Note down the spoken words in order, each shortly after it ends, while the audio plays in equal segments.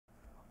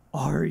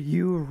Are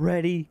you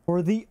ready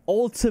for the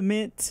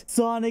ultimate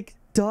Sonic.EXE?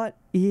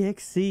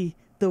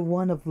 The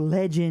one of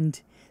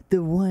legend.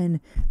 The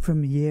one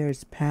from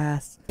years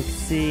past.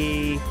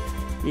 See,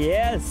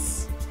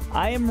 yes,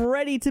 I am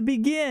ready to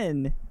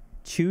begin.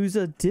 Choose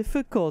a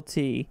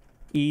difficulty.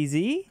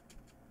 Easy?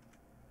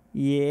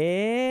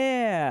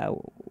 Yeah.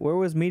 Where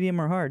was medium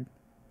or hard?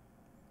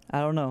 I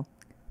don't know.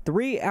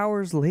 3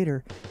 hours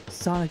later,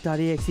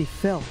 Sonic.EXE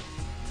fell.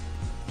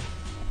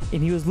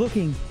 And he was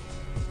looking.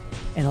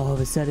 And all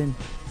of a sudden,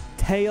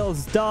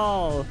 Tails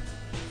Doll.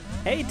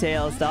 Hey,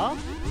 Tails Doll.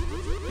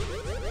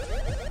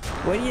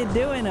 What are you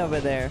doing over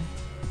there?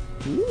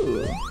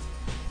 Ooh.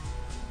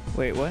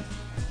 Wait, what?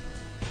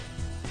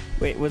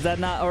 Wait, was that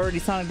not already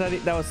Sonic?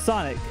 That was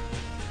Sonic.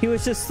 He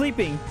was just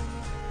sleeping.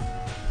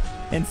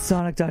 And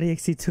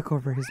Sonic.EXE took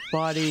over his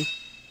body.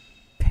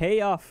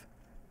 Payoff.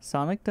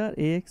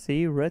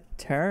 Sonic.EXE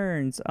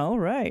returns. All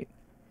right.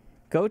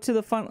 Go to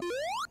the final.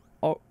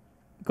 Oh,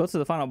 go to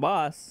the final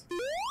boss.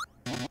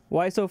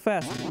 Why so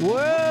fast?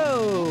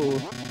 Whoa!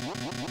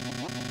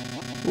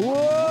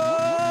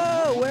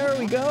 Whoa! Where are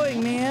we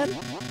going, man?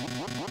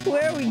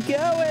 Where are we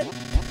going?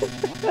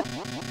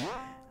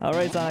 All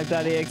right,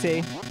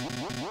 Sonic.EXE.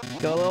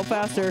 Go a little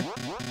faster.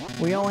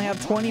 We only have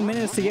 20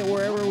 minutes to get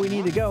wherever we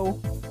need to go.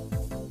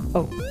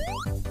 Oh.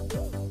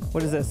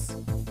 What is this?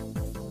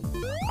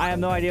 I have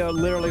no idea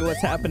literally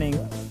what's happening.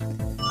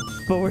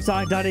 But we're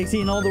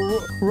Sonic.EXE and all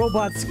the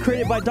robots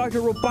created by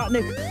Dr.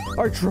 Robotnik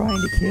are trying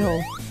to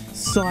kill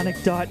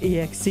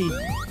Sonic.EXE.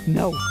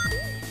 No.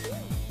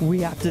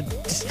 We have to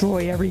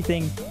destroy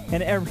everything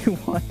and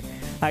everyone.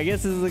 I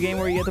guess this is a game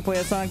where you get to play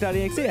as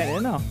Sonic.EXE. I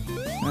didn't know.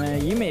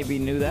 You maybe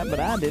knew that, but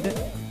I didn't.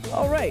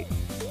 Alright.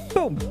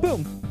 Boom,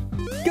 boom.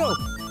 Go.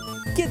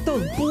 Get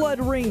those blood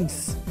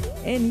rings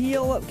and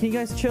heal up. Can you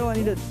guys chill? I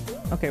need to...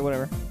 Okay,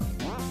 whatever.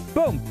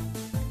 Boom.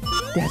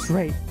 That's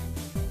right.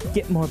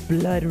 Get more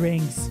blood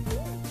rings.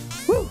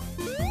 Woo.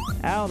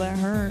 Ow, that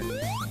hurt.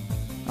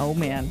 Oh,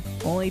 man.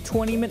 Only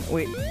 20 minutes.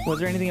 Wait, was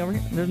there anything over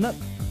here? There's not...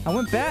 I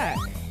went back.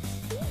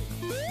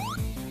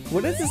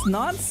 What is this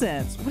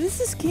nonsense? What is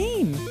this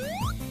game?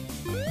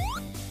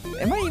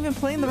 Am I even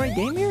playing the right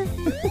game here?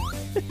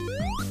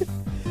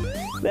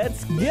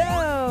 Let's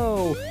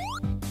go!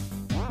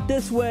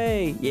 This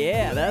way!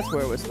 Yeah, that's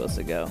where we're supposed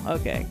to go.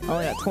 Okay,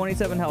 only got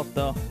 27 health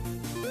though.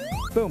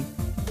 Boom.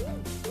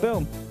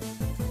 Boom.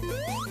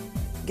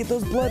 Get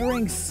those blood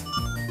rings.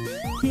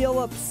 Heal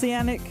up,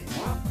 Sonic.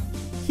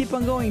 Keep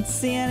on going,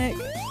 Sonic.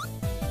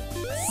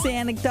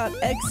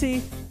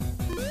 Sonic.EXE.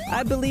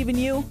 I believe in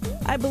you.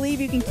 I believe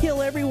you can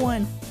kill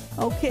everyone.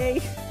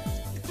 Okay?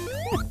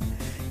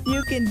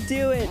 You can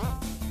do it.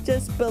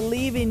 Just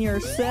believe in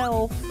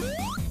yourself.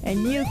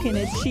 And you can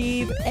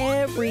achieve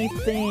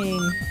everything.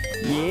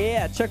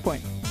 Yeah,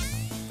 checkpoint.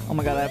 Oh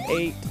my god, I have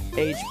 8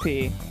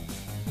 HP.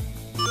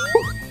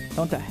 Whew.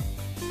 Don't die.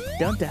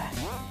 Don't die.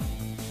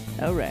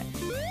 Alright.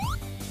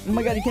 Oh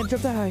my god, you can't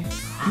jump that high.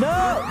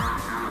 No!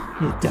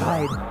 You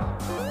died.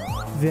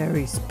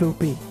 Very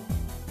spoopy.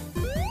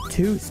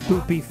 Too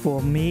spoopy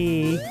for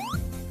me.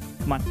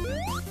 Come on.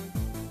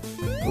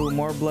 Ooh,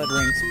 more blood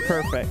rings.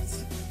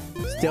 Perfect.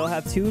 Still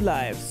have 2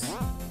 lives.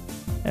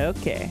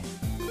 Okay.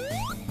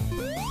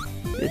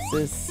 This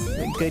is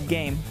a good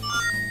game.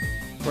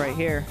 Right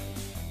here.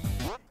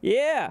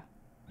 Yeah!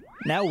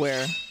 Now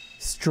where?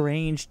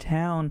 Strange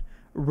town.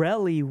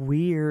 Really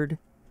weird.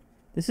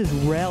 This is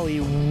really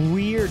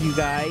weird, you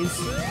guys.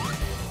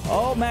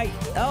 Oh my.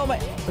 Oh my.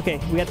 Okay,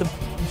 we have to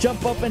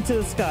jump up into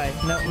the sky.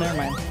 No, never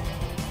mind.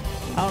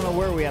 I don't know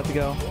where we have to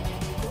go.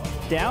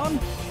 Down?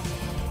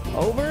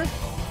 Over?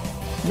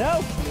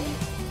 No!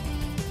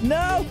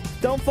 No!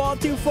 Don't fall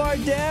too far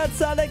down,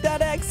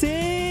 Sonic.EXE!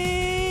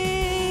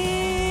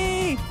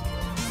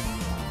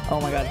 Oh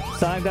my god.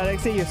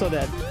 Sonic.EXE, you're so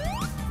dead.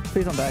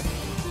 Please don't die.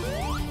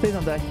 Please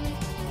don't die.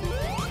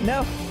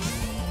 No!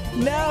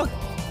 No!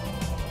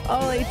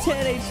 Only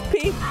 10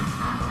 HP!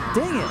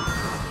 Dang it!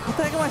 What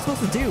the heck am I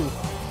supposed to do?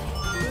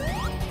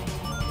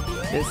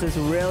 This is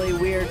really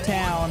weird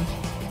town.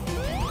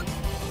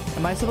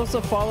 Am I supposed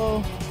to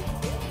follow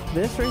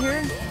this right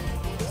here?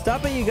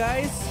 Stop it, you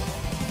guys.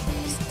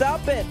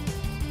 Stop it.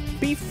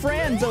 Be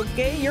friends,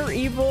 okay? You're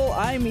evil.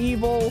 I'm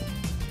evil.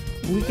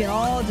 We can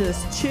all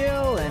just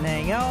chill and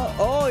hang out.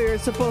 Oh, you're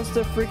supposed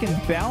to freaking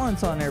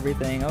balance on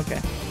everything.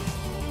 Okay.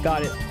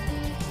 Got it.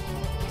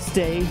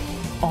 Stay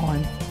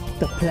on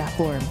the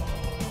platform.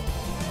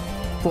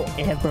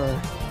 Forever.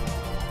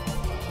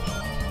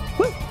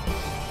 Woo!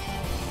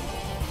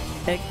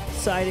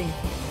 Exciting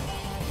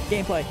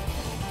gameplay.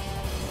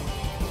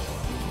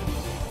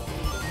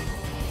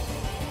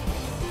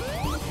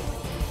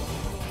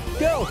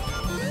 Go!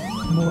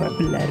 More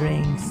blood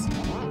rings.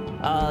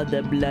 All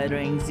the blood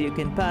rings you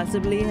can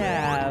possibly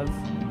have.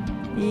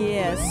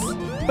 Yes.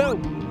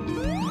 Boom!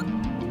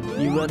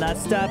 You will not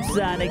stop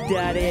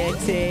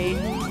Sonic.EXE.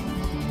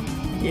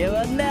 You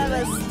will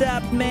never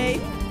stop me.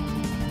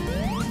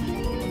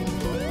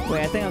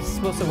 Wait, I think I'm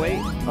supposed to wait.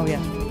 Oh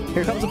yeah.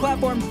 Here comes the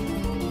platform.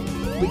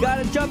 We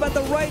gotta jump at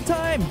the right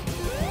time.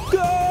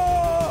 Go!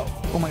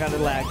 Oh my god,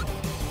 it lagged.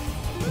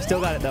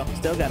 Still got it though.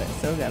 Still got it.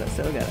 Still got it.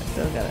 Still got it.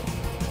 Still got it.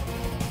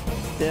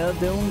 Still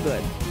doing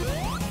good.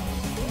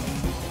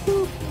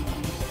 Boop.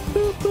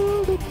 Boop,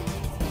 boop, boop.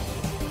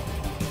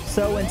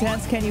 So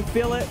intense. Can you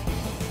feel it?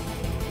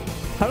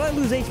 How did I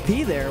lose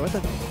HP there? What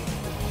the?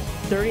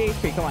 30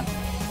 HP. Come on.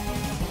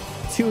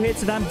 2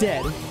 hits and I'm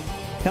dead.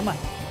 Come on.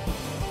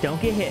 Don't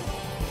get hit.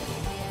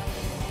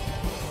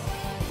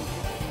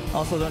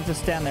 Also, don't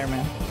just stand there,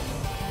 man.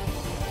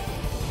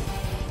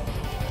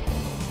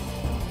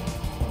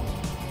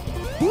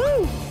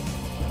 Woo!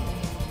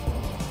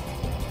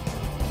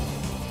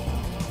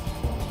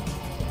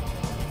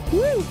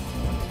 Woo!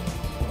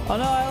 Oh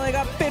no, I only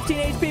got 15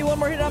 HP. One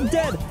more hit, I'm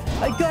dead.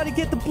 I gotta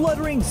get the blood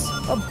rings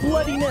of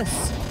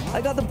bloodiness.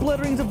 I got the blood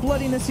rings of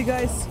bloodiness, you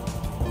guys.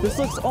 This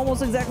looks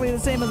almost exactly the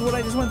same as what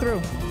I just went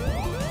through.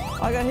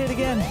 I got hit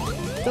again.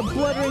 The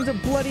blood rings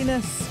of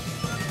bloodiness.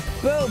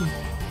 Boom.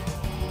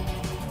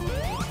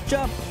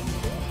 Jump.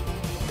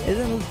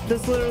 Isn't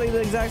this literally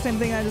the exact same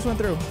thing I just went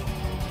through?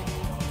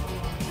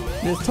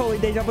 This is totally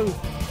deja vu.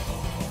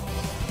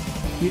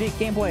 Unique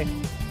gameplay.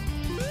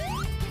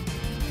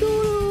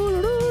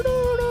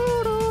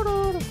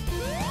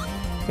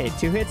 Okay,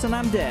 2 hits and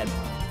I'm dead.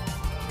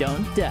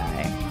 Don't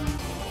die.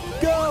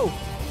 Go!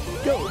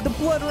 Go! The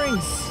blood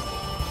rings!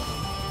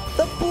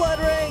 The blood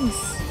rings!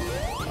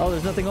 Oh,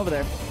 there's nothing over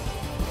there.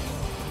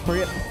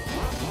 Hurry up.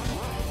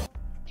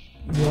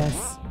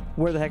 Yes.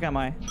 Where the heck am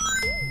I?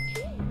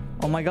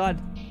 Oh my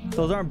god.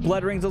 Those aren't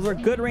blood rings. Those are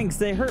good rings.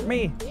 They hurt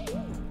me.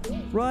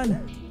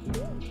 Run.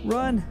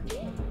 Run.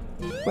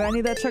 Wait, I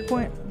need that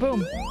checkpoint.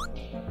 Boom.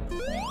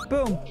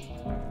 Boom.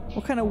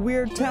 What kind of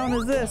weird town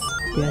is this?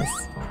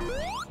 Yes.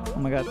 Oh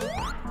my god.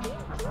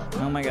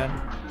 Oh my god.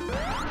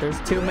 There's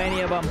too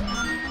many of them.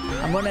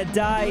 I'm gonna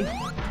die.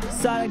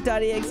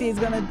 Sonic.EXE is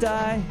gonna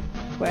die.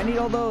 Wait, I need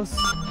all those.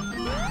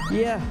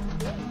 Yeah.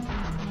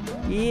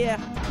 Yeah.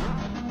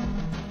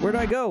 Where do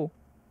I go?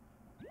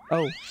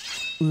 Oh.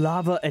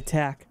 Lava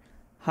attack.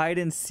 Hide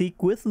and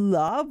seek with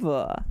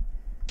lava.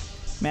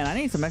 Man, I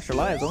need some extra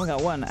lives. I only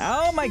got 1.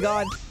 Oh my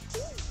god.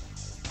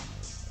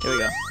 Here we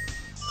go.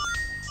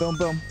 Boom,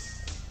 boom.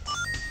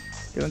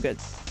 Doing good.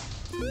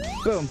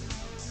 Boom.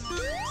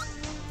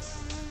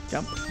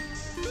 Jump.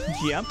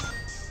 Jump.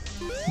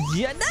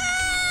 Jump.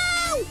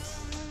 No!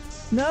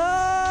 No!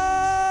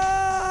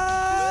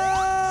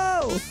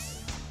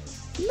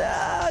 No!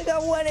 I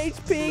got 1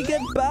 HP.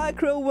 Goodbye,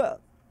 Crowell.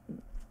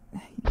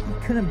 You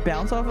couldn't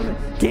bounce off of it.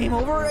 Game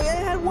over. I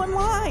had 1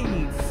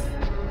 life.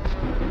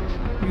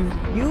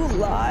 You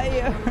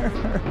liar.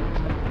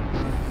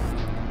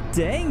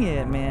 Dang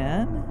it,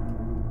 man.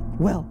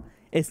 Well,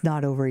 it's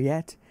not over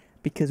yet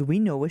because we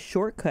know a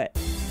shortcut.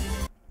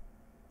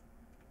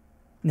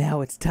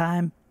 Now it's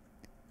time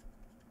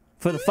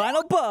for the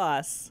final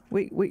boss.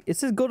 Wait, it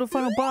says go to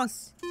final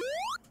boss.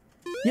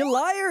 You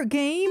liar,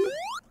 game.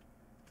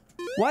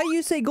 Why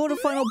you say go to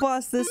final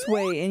boss this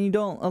way and you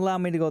don't allow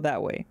me to go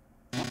that way?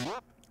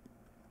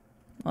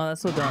 Oh,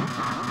 that's so dumb.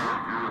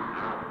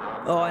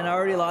 Oh, and I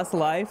already lost a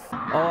life? Oh,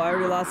 I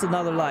already lost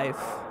another life.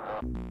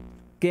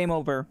 Game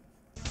over.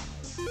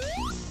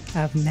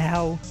 I've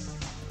now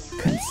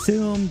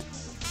consumed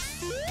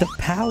the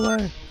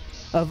power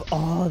of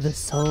all the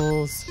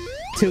souls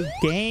to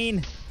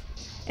gain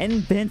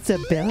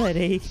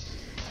invincibility.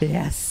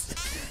 Yes.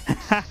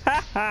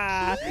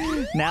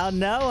 Now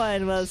no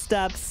one will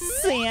stop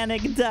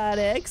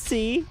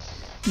Sonic.EXE.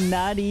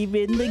 Not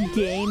even the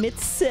game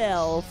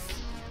itself.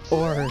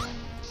 Or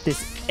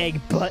this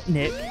Egg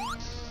Buttnick.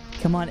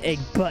 Come on, Egg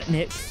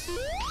Buttnick.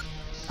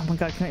 Oh my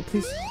god, can I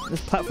please?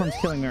 This platform's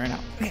killing me right now.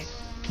 Okay.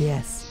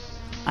 Yes,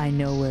 I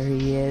know where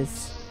he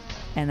is.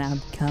 And I'm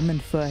coming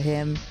for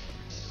him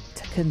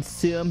to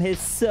consume his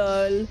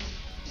soul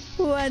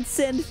once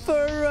and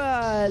for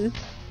all.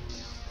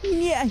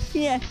 Yeah.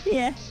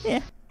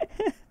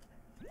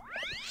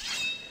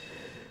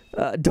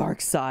 Dark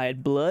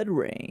Side Blood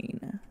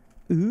Rain.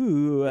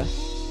 Ooh. Oh,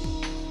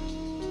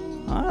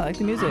 I like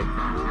the music.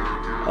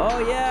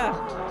 Oh yeah,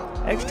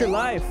 extra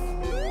life.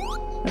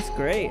 That's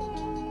great.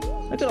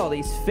 Look at all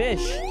these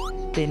fish.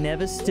 They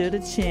never stood a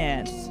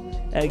chance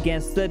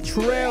against the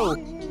true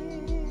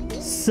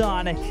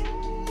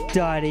Sonic.EXE.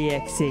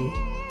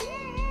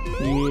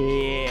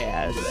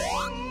 Yes.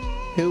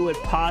 Who would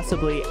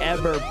possibly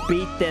ever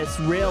beat this,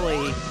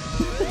 really?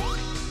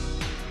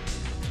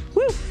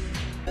 Woo!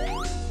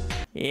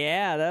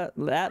 Yeah,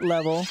 that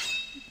level.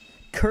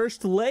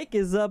 Cursed Lake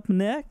is up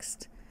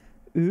next.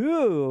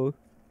 Ooh.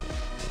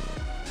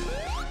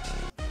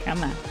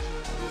 Come on.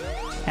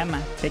 Come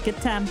on. Take your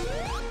time.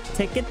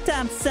 Take your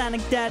time,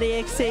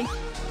 Sonic.EXE.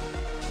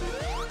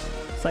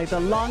 It's like the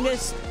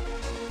longest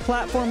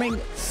platforming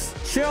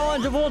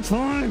challenge of all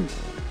time.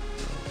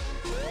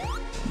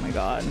 Oh my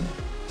god.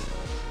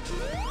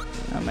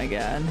 Oh my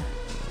god.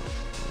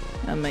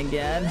 Oh my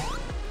god.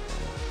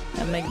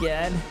 Oh my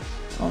god.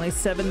 Only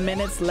 7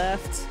 minutes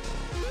left.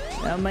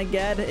 Oh my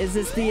god. Is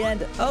this the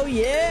end? Oh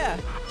yeah!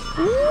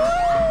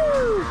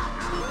 Woo!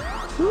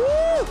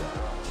 Woo!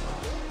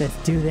 Let's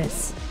do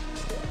this.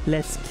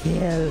 Let's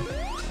kill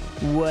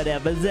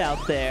whatever's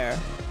out there.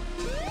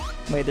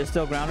 Wait, there's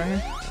still ground right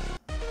here?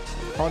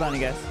 Hold on, you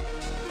guys.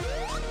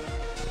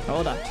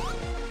 Hold on.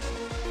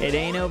 It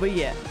ain't over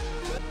yet.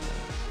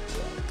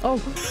 Oh!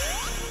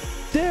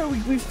 There,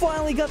 we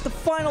finally got the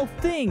final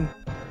thing!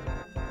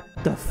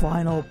 The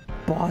final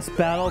boss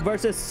battle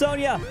versus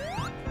Sonia!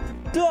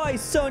 Die,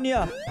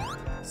 Sonia!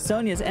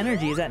 Sonia's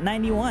energy is at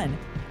 91.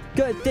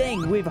 Good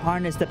thing we've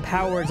harnessed the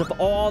powers of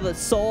all the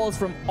souls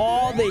from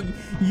all the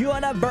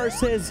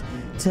universes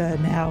to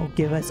now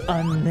give us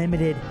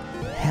unlimited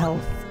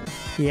health.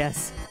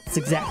 Yes, that's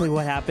exactly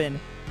what happened.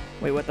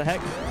 Wait, what the heck?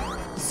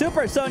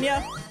 Super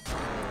Sonia!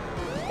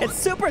 It's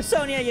Super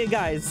Sonia, you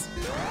guys!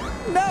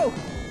 No!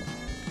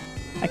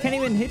 I can't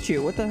even hit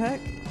you. What the heck?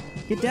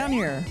 Get down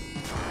here.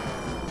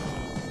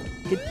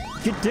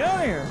 Get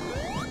down here!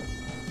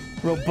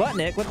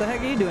 Robotnik, what the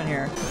heck are you doing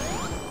here?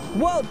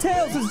 Whoa,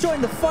 Tails has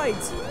joined the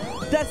fight!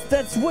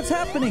 That's what's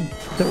happening!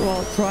 They're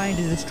all trying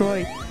to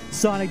destroy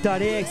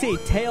Sonic.EXE.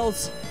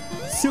 Tails,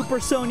 Super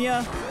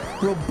Sonia,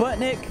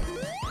 Robotnik.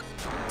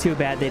 Too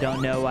bad they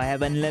don't know I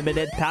have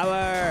unlimited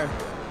power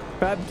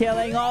from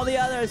killing all the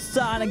other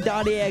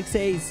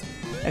Sonic.EXEs,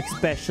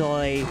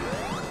 especially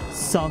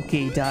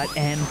Sonky.MPEG.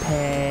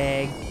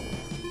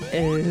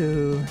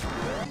 Ooh.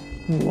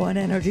 1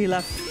 energy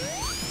left.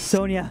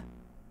 Sonia,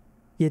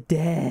 you're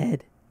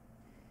dead.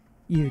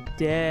 You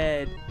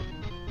dead.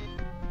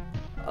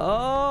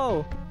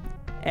 Oh,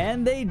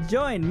 and they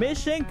joined.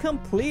 Mission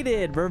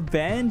completed.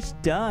 Revenge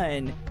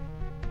done.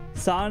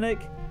 Sonic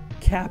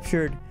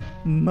captured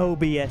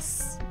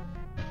Mobius.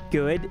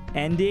 Good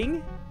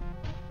ending.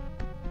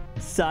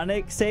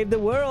 Sonic saved the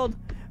world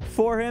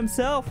for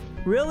himself.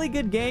 Really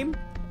good game.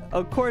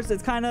 Of course,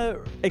 it's kind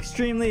of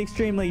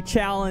extremely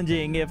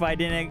challenging if I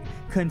didn't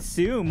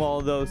consume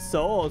all those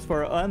souls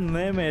for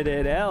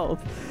unlimited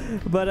health.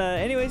 But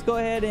anyways, go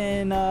ahead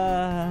and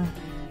I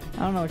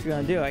don't know what you're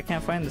gonna do. I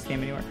can't find this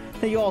game anywhere.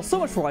 Thank you all so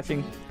much for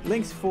watching.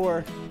 LiNX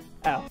 4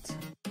 out.